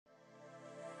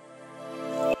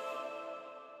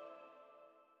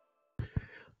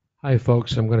Hi,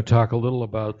 folks. I'm going to talk a little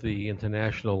about the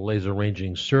International Laser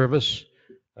Ranging Service.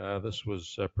 This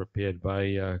was prepared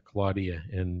by Claudia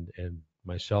and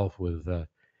myself with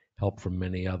help from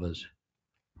many others.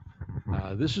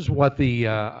 This is what the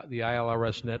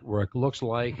ILRS network looks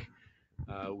like.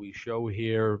 We show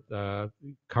here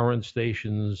current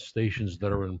stations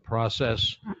that are in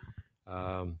process,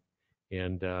 um,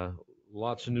 and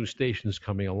lots of new stations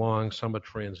coming along. Some are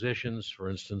transitions. For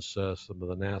instance, some of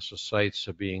the NASA sites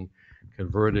are being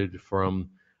converted from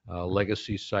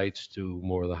legacy sites to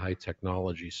more of the high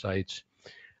technology sites.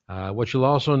 What you'll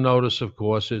also notice, of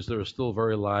course, is there are still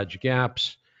very large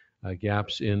gaps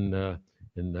in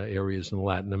areas in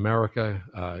Latin America,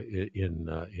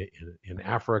 in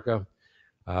Africa,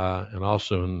 and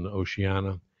also in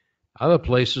Oceania. Other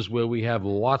places where we have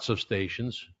lots of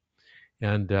stations,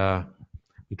 and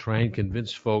we try and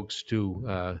convince folks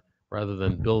to, rather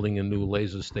than building a new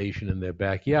laser station in their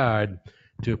backyard,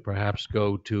 to perhaps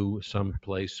go to some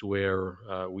place where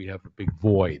we have a big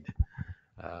void.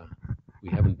 We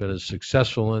haven't been as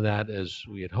successful in that as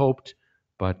we had hoped,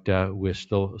 but we're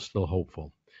still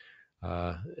hopeful.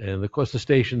 And of course, the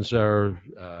stations are,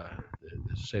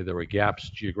 say there are gaps,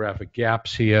 geographic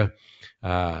gaps here.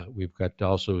 We've got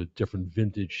also different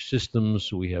vintage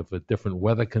systems. We have different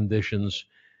weather conditions,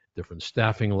 different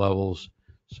staffing levels.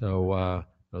 So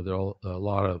there are a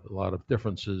lot of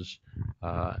differences.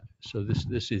 So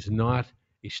this is not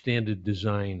a standard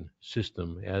design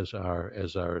system as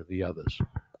are the others.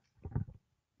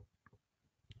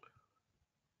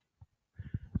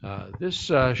 This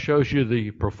shows you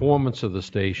the performance of the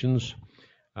stations.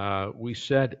 We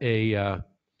set a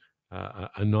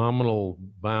nominal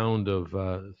bound of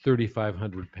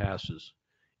 3,500 passes,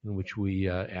 in which we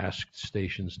asked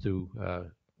stations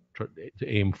to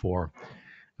aim for.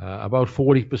 About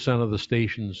 40% of the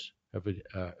stations have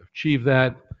achieved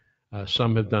that.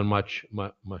 Some have done much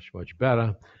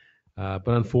better. But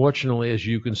unfortunately, as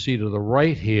you can see to the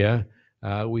right here,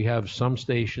 we have some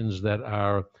stations that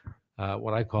are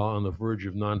what I call on the verge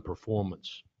of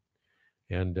non-performance.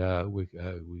 And we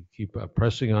keep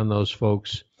pressing on those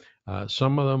folks.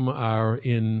 Some of them are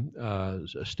in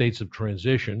states of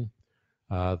transition.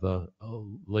 The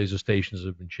laser stations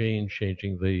have been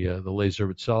changing the laser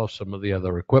itself, some of the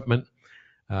other equipment,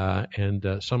 and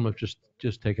some have just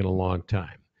taken a long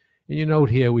time. And you note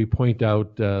here we point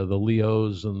out the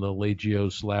LEOs and the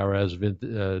LAGEOS LARAS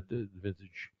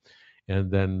vintage,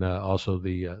 and then also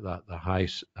the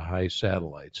high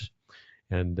satellites.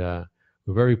 And we're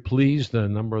very pleased. A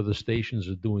number of the stations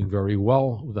are doing very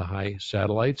well with the high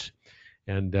satellites,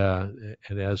 and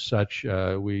as such,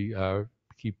 we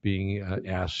keep being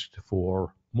asked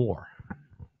for more.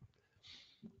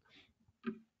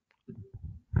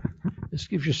 This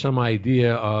gives you some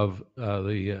idea of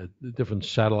the different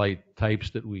satellite types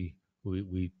that we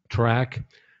track.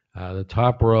 The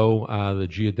top row are the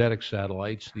geodetic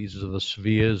satellites. These are the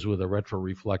spheres with the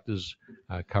retroreflectors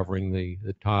covering the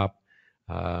top.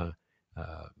 And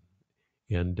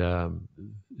you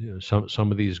know,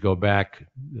 some of these go back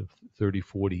 30,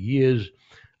 40 years.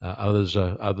 Others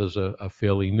are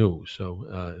fairly new. So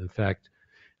in fact,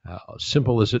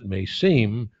 simple as it may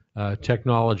seem,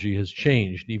 technology has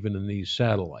changed even in these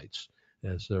satellites,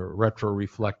 as the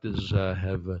retroreflectors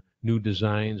have new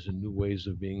designs and new ways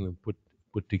of being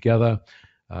put together.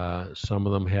 Some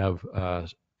of them have,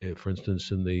 for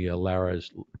instance, in the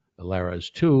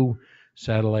ILRS 2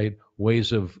 satellite,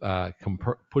 ways of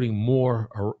putting more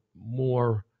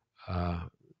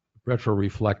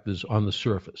retroreflectors on the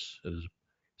surface,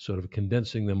 sort of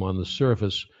condensing them on the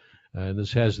surface. And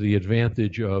this has the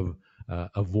advantage of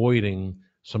avoiding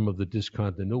some of the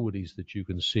discontinuities that you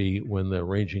can see when the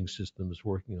ranging system is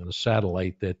working on a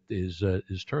satellite that is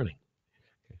turning.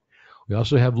 Okay. We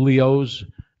also have LEOs.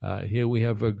 Here we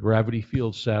have gravity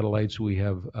field satellites. We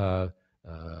have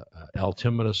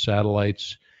altimeter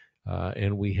satellites.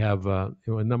 And we have a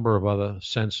number of other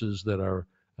sensors that are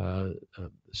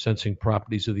sensing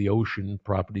properties of the ocean,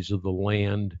 properties of the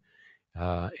land,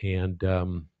 and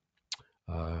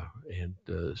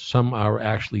some are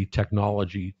actually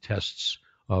technology tests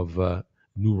of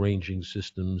new ranging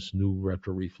systems, new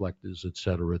retroreflectors, et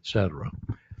cetera, et cetera.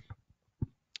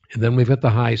 And then we've got the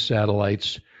high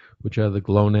satellites, which are the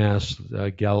GLONASS,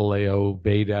 Galileo,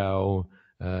 BeiDou,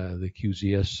 the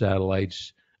QZS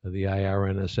satellites, the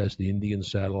IRNSS, the Indian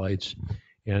satellites,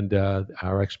 and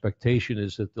our expectation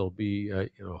is that there'll be a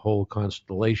whole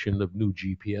constellation of new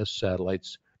GPS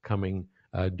satellites coming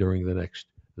during the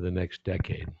next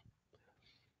decade.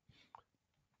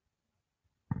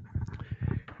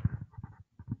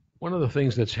 One of the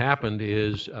things that's happened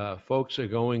is folks are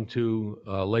going to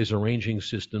laser ranging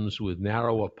systems with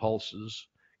narrower pulses,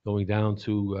 going down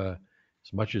to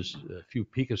as much as a few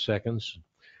picoseconds,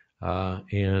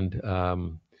 and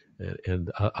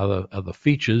other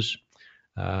features,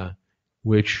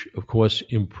 which of course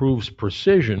improves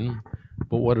precision.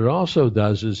 But what it also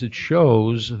does is it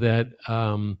shows that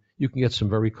you can get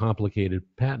some very complicated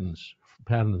patterns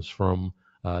from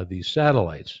these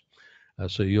satellites.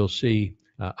 So you'll see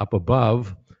up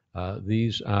above,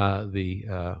 these are the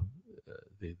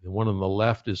one on the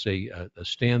left is a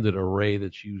standard array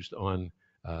that's used on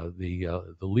the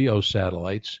LEO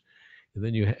satellites. And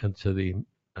then and to the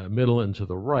middle and to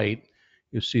the right,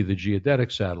 you see the geodetic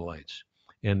satellites.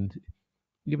 And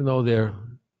even though they're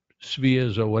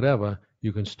spheres or whatever,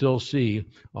 you can still see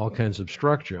all kinds of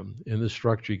structure. And this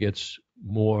structure gets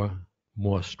more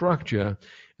structure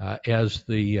as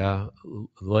the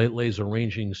laser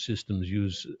ranging systems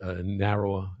use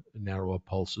narrower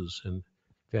pulses and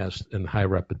fast and high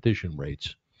repetition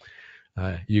rates.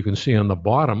 You can see on the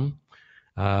bottom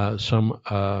some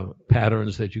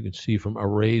patterns that you can see from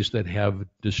arrays that have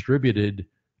distributed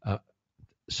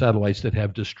satellites that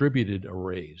have distributed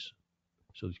arrays.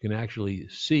 So you can actually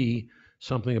see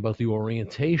something about the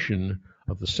orientation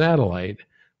of the satellite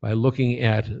by looking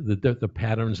at the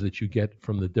patterns that you get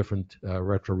from the different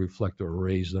retroreflector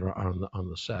arrays that are on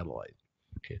the satellite.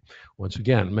 Okay. Once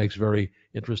again, it makes very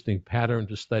interesting pattern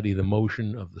to study the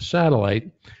motion of the satellite,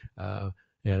 and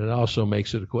it also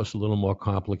makes it, of course, a little more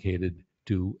complicated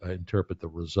to interpret the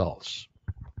results.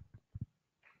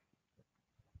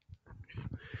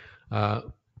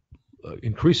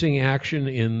 Increasing action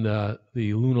in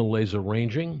the lunar laser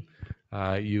ranging.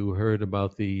 You heard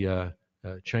about the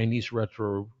Chinese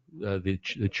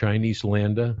the Chinese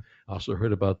lander. Also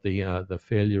heard about the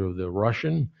failure of the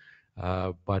Russian.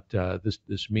 But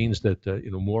this means that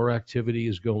more activity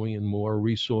is going in, more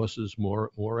resources,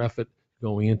 more effort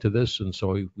going into this, and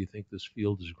so we think this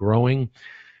field is growing.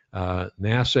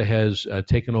 NASA has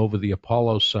taken over the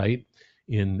Apollo site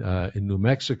in New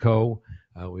Mexico.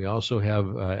 We also have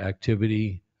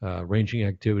ranging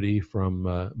activity from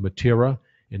Matera.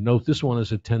 And note this one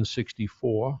is at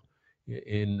 1064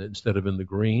 instead of in the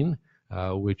green,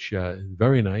 which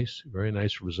very nice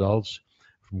results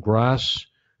from Grasse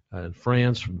in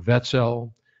France, from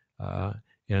Wetzel,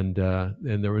 and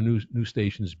there are new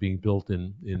stations being built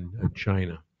in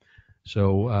China.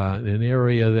 So an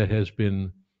area that has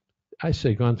been, I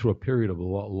say, gone through a period of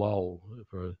lull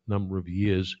for a number of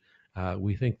years.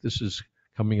 We think this is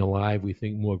coming alive. We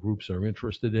think more groups are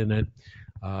interested in it,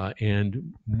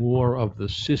 and more of the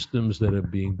systems that are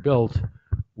being built,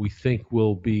 we think,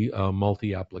 will be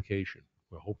multi-application.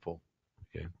 We're hopeful.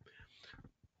 Okay.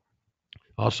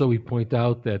 Also, we point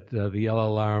out that the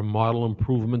LLR model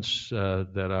improvements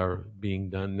that are being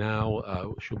done now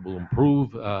will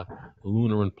improve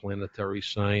lunar and planetary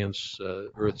science,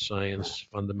 earth science,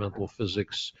 fundamental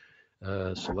physics,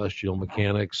 celestial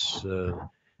mechanics,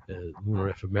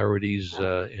 lunar ephemerides,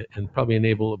 and probably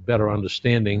enable a better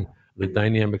understanding of the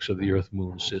dynamics of the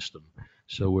Earth-Moon system.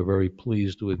 So we're very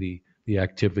pleased with the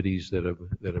activities that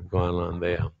have gone on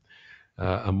there.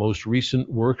 A most recent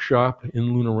workshop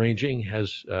in lunar ranging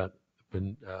has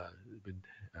been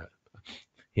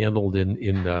handled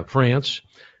in France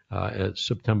at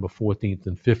September 14th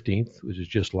and 15th, which is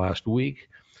just last week.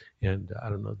 And I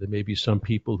don't know, there may be some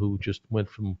people who just went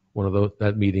from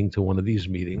that meeting to one of these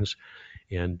meetings.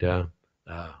 And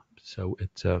so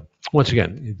it's, once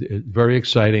again, very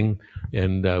exciting,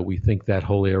 and we think that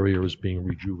whole area is being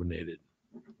rejuvenated.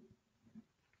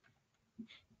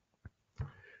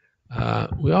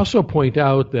 We also point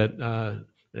out that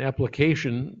an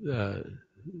application,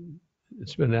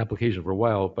 it's been an application for a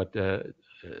while, but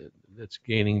that's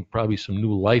gaining probably some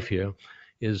new life here,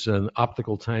 is an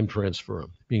optical time transfer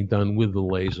being done with the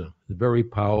laser. A very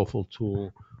powerful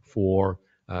tool for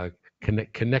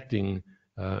connecting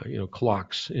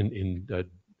clocks in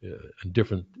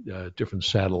different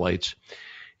satellites.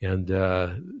 And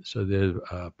so there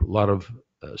are a lot of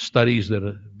studies that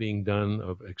are being done,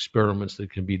 of experiments that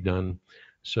can be done.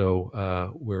 So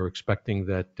we're expecting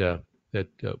that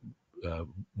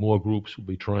more groups will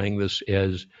be trying this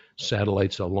as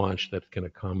satellites are launched that can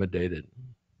accommodate it.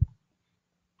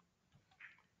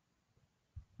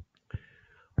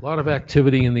 A lot of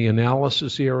activity in the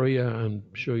analysis area. I'm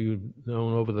sure you've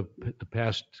known over the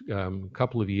past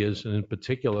couple of years, and in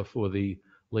particular for the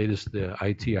latest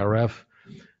ITRF,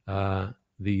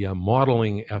 the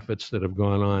modeling efforts that have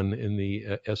gone on in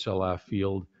the SLR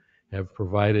field have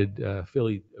provided a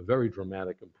very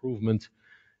dramatic improvement.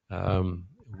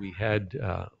 We had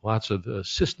lots of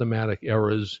systematic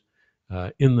errors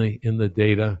in the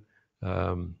data,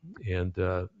 and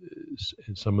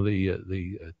some of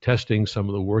the testing, some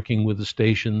of the working with the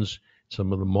stations,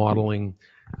 some of the modeling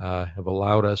have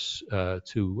allowed us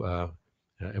to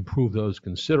improve those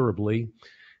considerably.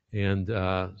 And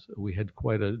we had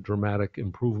quite a dramatic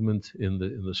improvement in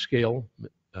the scale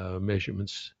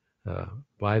measurements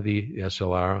by the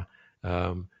SLR,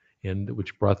 and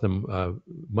which brought them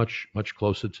much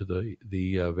closer to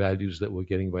the values that we're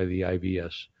getting by the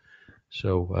IVS.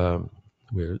 So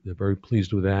they're very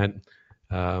pleased with that.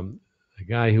 The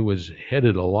guy who has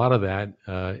headed a lot of that,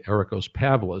 Erikos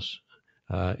Pavlis,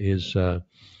 is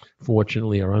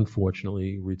fortunately or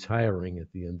unfortunately retiring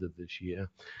at the end of this year.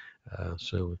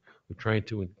 So we're trying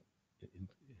to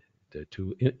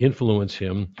influence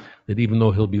him that even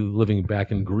though he'll be living back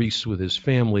in Greece with his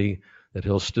family, that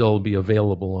he'll still be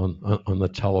available on the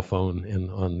telephone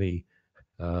and on the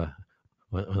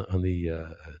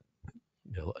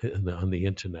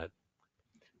internet.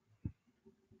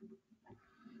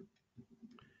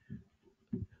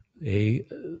 The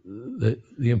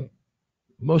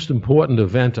most important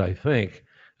event, I think,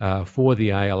 for the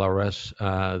ILRS,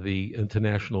 the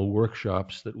international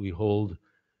workshops that we hold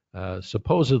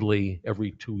supposedly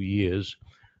every 2 years.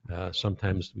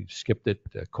 Sometimes we've skipped it.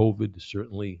 COVID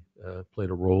certainly played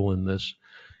a role in this.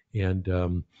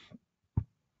 And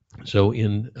so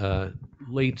in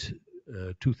late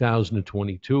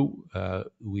 2022,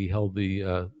 we held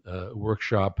the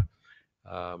workshop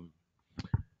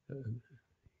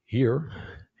here,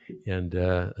 and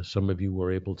some of you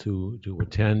were able to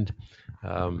attend.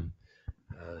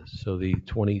 So the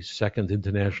 22nd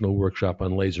International Workshop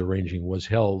on Laser Ranging was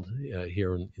held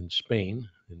here in Spain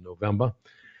in November.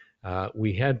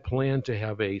 We had planned to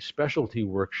have a specialty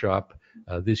workshop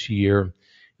this year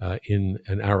in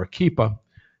Arequipa,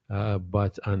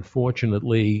 but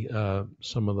unfortunately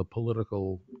some of the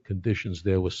political conditions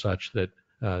there were such that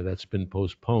that's been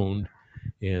postponed.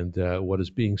 And what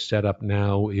is being set up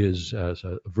now is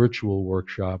a virtual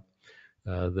workshop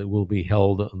that will be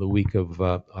held on the week of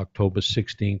October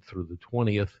 16th through the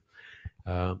 20th.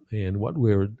 And what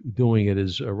we're doing it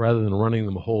is rather than running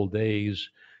them whole days,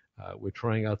 we're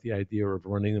trying out the idea of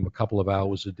running them a couple of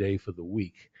hours a day for the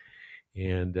week.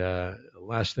 And the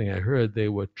last thing I heard, they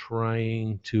were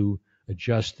trying to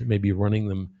adjust, maybe running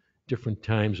them different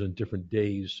times on different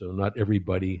days, so not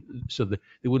everybody, so that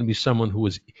there wouldn't be someone who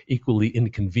was equally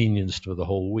inconvenienced for the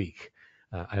whole week.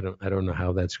 I don't know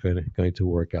how that's going to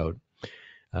work out.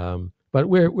 But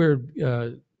we're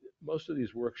most of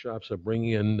these workshops are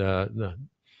bringing in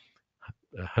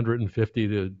 150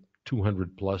 to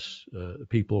 200 plus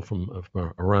people from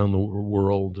around the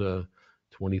world,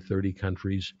 20, 30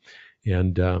 countries,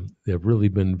 and they've really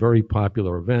been very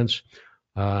popular events.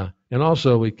 And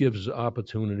also, it gives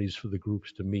opportunities for the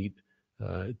groups to meet,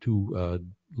 to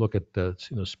look at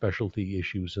specialty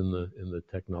issues in the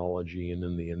technology and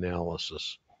in the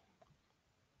analysis.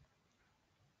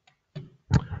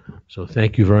 So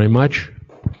thank you very much.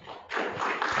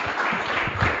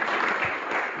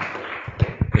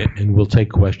 And we'll take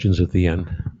questions at the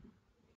end.